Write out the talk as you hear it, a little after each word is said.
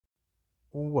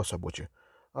What's up with you?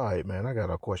 All right, man. I got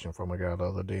a question from a guy the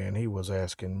other day, and he was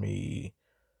asking me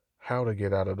how to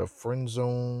get out of the friend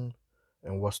zone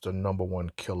and what's the number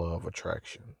one killer of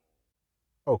attraction.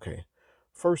 Okay,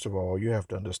 first of all, you have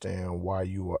to understand why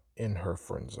you are in her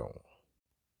friend zone.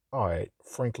 All right,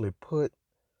 frankly put,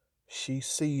 she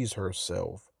sees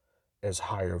herself as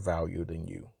higher value than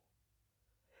you.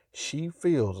 She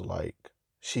feels like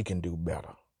she can do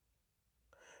better.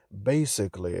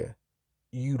 Basically,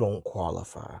 you don't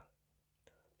qualify.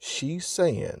 She's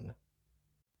saying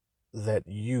that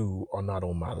you are not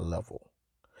on my level.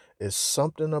 It's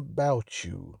something about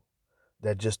you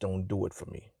that just don't do it for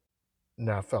me.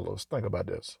 Now, fellas, think about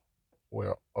this.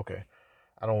 Well, okay,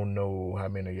 I don't know how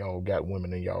many of y'all got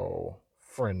women in y'all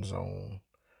friend zone,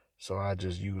 so I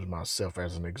just use myself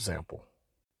as an example.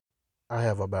 I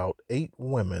have about 8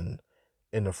 women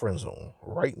in the friend zone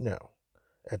right now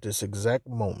at this exact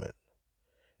moment.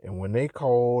 And when they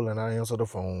call and I answer the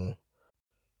phone,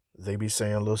 they be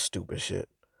saying little stupid shit.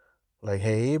 Like,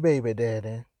 hey, baby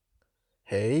daddy.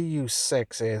 Hey, you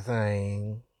sexy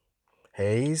thing.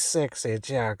 Hey, sexy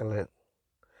chocolate.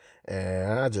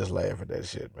 And I just laugh at that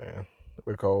shit, man.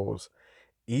 Because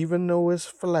even though it's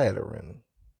flattering,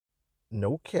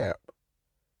 no cap,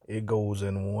 it goes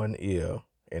in one ear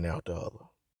and out the other.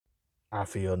 I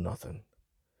feel nothing.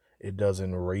 It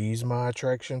doesn't raise my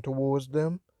attraction towards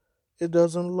them. It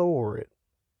doesn't lower it.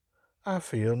 I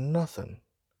feel nothing.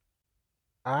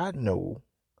 I know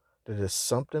that there's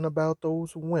something about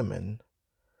those women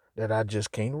that I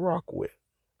just can't rock with.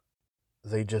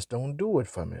 They just don't do it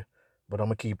for me. But I'm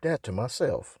going to keep that to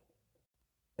myself.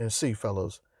 And see,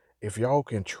 fellas, if y'all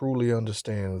can truly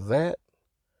understand that,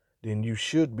 then you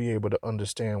should be able to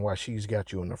understand why she's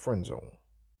got you in the friend zone.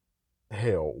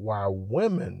 Hell, why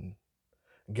women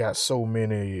got so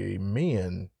many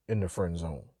men in the friend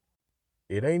zone.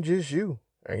 It ain't just you.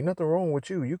 Ain't nothing wrong with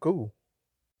you. You cool.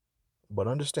 But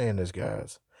understand this,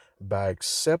 guys. By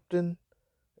accepting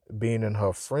being in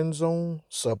her friend zone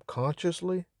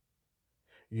subconsciously,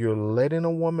 you're letting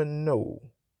a woman know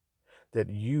that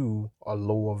you are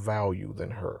lower value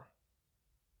than her,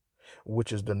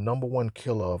 which is the number one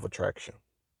killer of attraction.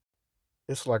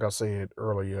 It's like I said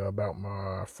earlier about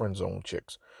my friend zone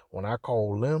chicks. When I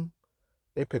call them,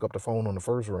 they pick up the phone on the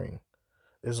first ring.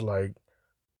 It's like,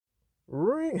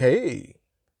 ring, hey,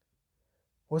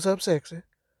 what's up, sexy?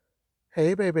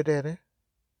 Hey, baby daddy.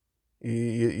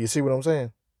 You see what I'm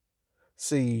saying?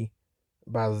 See,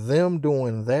 by them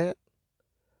doing that,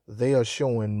 they are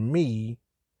showing me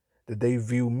that they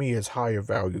view me as higher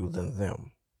value than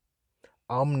them.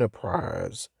 I'm the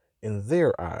prize in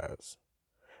their eyes.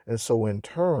 And so in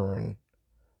turn,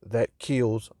 that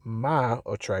kills my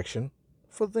attraction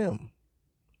for them.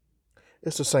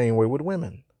 It's the same way with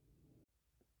women.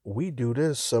 We do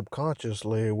this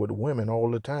subconsciously with women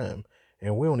all the time,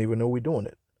 and we don't even know we're doing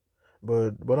it.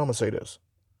 But I'm gonna say this.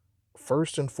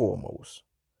 First and foremost,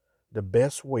 the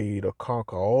best way to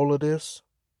conquer all of this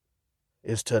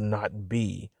is to not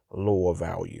be lower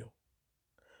value.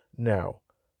 Now,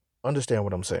 understand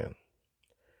what I'm saying.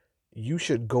 You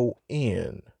should go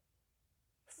in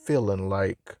feeling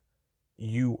like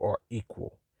you are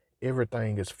equal.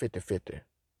 Everything is 50-50.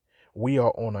 We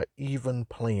are on an even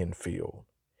playing field.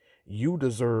 You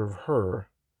deserve her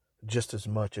just as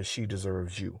much as she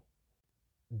deserves you.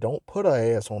 Don't put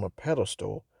her ass on a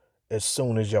pedestal as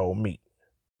soon as y'all meet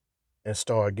and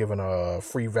start giving her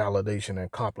free validation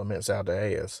and compliments out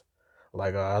the ass.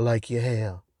 Like, I like your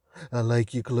hair. I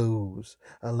like your clothes.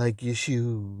 I like your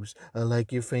shoes. I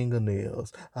like your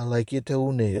fingernails. I like your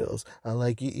toenails. I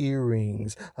like your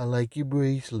earrings. I like your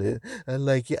bracelet. I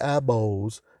like your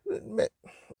eyeballs.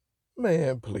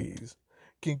 Man, please.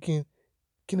 Can can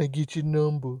can I get your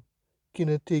number? Can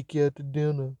I take you out to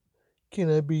dinner? Can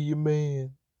I be your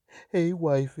man? Hey,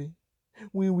 wifey,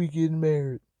 when we getting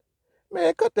married?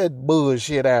 Man, cut that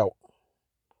bullshit out.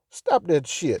 Stop that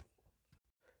shit.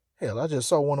 Hell, I just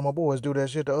saw one of my boys do that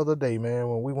shit the other day, man,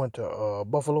 when we went to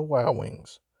Buffalo Wild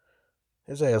Wings.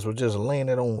 His ass was just laying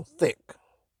it on thick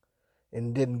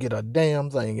and didn't get a damn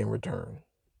thing in return.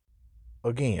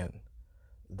 Again,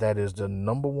 that is the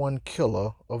number one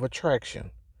killer of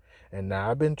attraction. And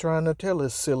now I've been trying to tell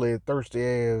this silly, thirsty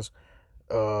ass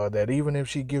that even if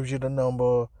she gives you the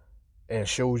number and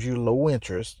shows you low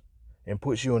interest and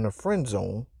puts you in the friend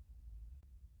zone,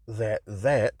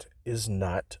 that is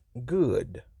not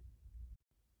good.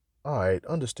 All right,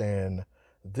 understand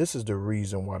this is the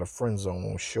reason why the friend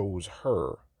zone shows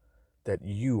her that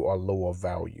you are lower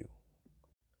value,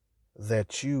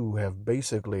 that you have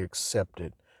basically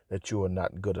accepted that you are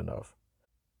not good enough.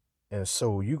 And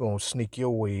so you're going to sneak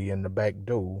your way in the back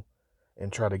door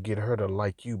and try to get her to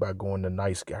like you by going the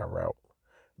nice guy route.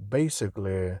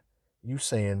 Basically, you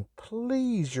saying,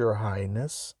 please, your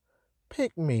highness,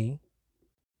 pick me.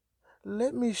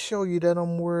 Let me show you that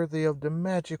I'm worthy of the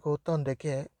magical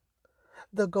Thundercat,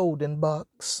 the golden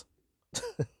box.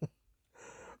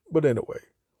 But anyway,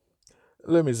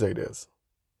 let me say this.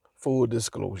 Full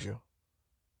disclosure.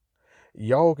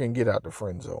 Y'all can get out the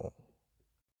friend zone.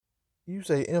 You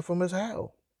say, infamous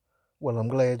how? Well, I'm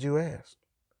glad you asked.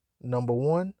 Number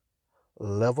one,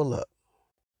 level up.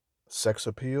 Sex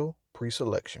appeal,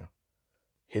 pre-selection.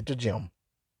 Hit the gym.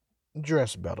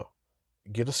 Dress better.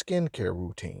 Get a skincare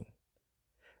routine.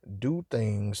 Do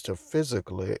things to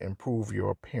physically improve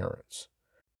your appearance.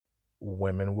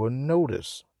 Women will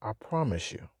notice, I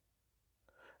promise you.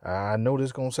 I know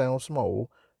this gonna sound small,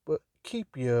 but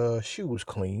keep your shoes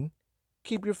clean.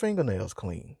 Keep your fingernails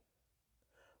clean.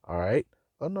 All right?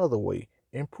 Another way,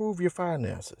 improve your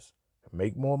finances.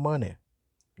 Make more money.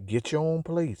 Get your own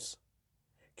place.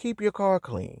 Keep your car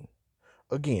clean.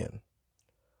 Again,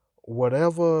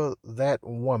 whatever that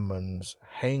woman's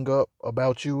hang up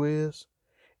about you is,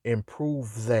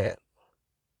 improve that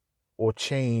or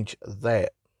change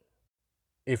that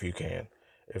if you can.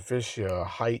 If it's your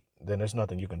height, then there's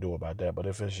nothing you can do about that. But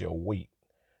if it's your weight,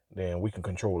 then we can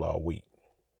control our weight.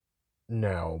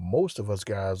 Now, most of us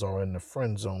guys are in the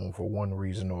friend zone for one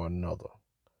reason or another.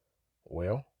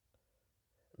 Well,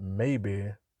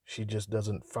 maybe she just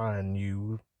doesn't find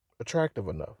you attractive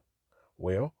enough.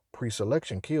 Well,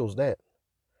 pre-selection kills that.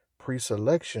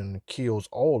 Pre-selection kills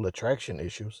all attraction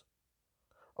issues.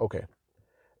 Okay,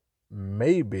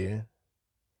 maybe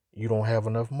you don't have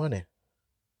enough money.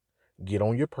 Get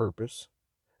on your purpose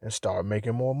and start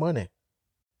making more money.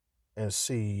 And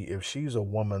see if she's a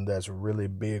woman that's really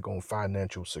big on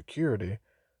financial security,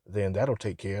 then that'll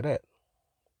take care of that.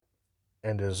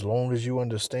 And as long as you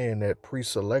understand that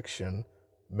pre-selection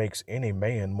makes any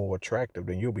man more attractive,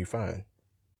 then you'll be fine.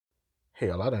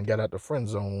 Hell, I done got out the friend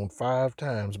zone 5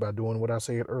 times by doing what I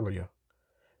said earlier.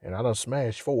 And I done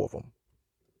smashed 4 of them.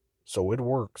 So it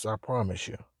works, I promise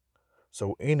you.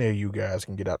 So any of you guys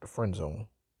can get out the friend zone.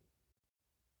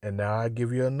 And now I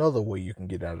give you another way you can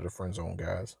get out of the friend zone,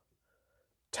 guys.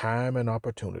 Time and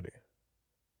opportunity.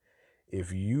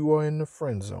 If you are in the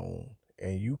friend zone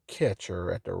and you catch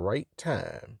her at the right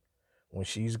time when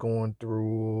she's going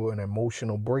through an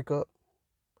emotional breakup,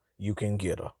 you can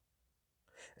get her.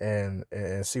 And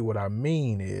see what I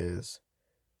mean is,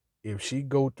 if she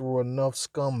go through enough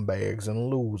scumbags and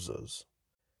losers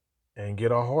and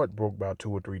get her heart broke about 2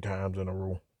 or 3 times in a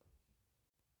row,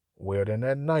 well, then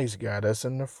that nice guy that's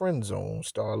in the friend zone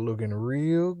start looking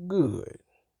real good.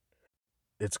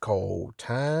 It's called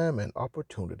time and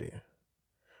opportunity.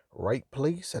 Right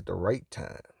place at the right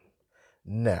time.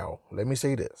 Now, let me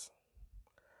say this.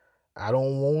 I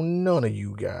don't want none of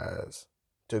you guys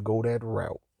to go that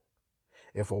route.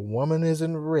 If a woman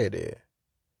isn't ready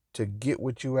to get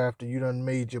with you after you done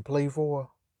made your play for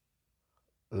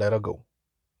her, let her go.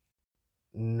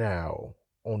 Now,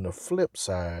 on the flip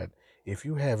side, if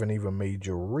you haven't even made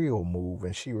your real move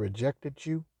and she rejected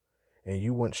you and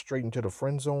you went straight into the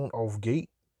friend zone off gate,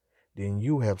 then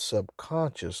you have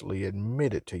subconsciously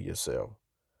admitted to yourself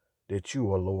that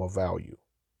you are lower value.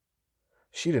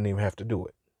 She didn't even have to do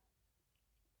it.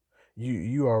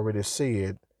 You already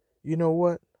said, you know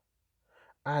what?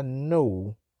 I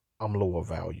know I'm lower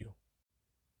value,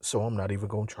 so I'm not even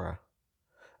going to try.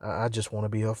 I just want to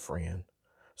be her friend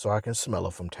so I can smell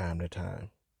her from time to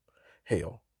time.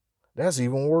 Hell, that's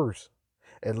even worse.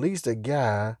 At least the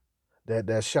guy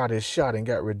that shot his shot and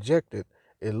got rejected,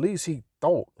 at least he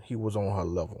thought he was on her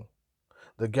level.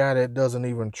 The guy that doesn't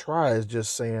even try is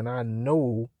just saying, I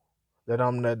know that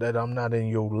I'm not in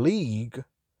your league.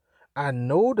 I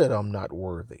know that I'm not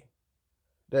worthy.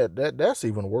 That's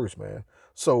even worse, man.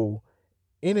 So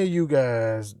any of you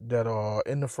guys that are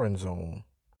in the friend zone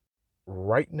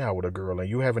right now with a girl and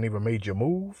you haven't even made your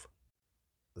move,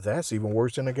 that's even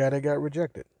worse than the guy that got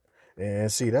rejected.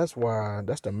 And see, that's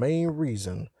the main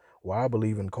reason why I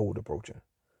believe in cold approaching.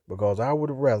 Because I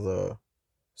would rather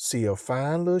see a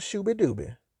fine little shooby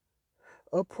dooby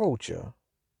approach her,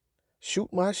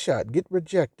 shoot my shot, get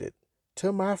rejected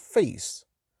to my face,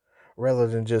 rather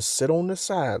than just sit on the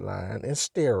sideline and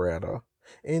stare at her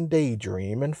and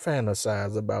daydream and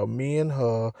fantasize about me and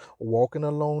her walking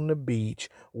along the beach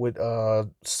with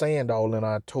sand all in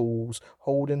our toes,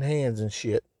 holding hands and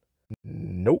shit.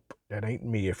 Nope, that ain't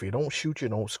me. If you don't shoot, you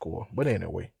don't score. But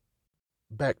anyway,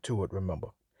 back to it, remember.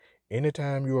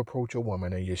 Anytime you approach a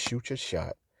woman and you shoot your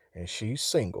shot and she's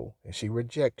single and she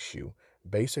rejects you,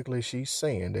 basically she's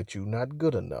saying that you're not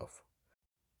good enough.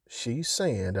 She's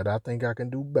saying that I think I can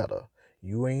do better.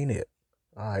 You ain't it.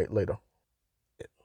 All right, later.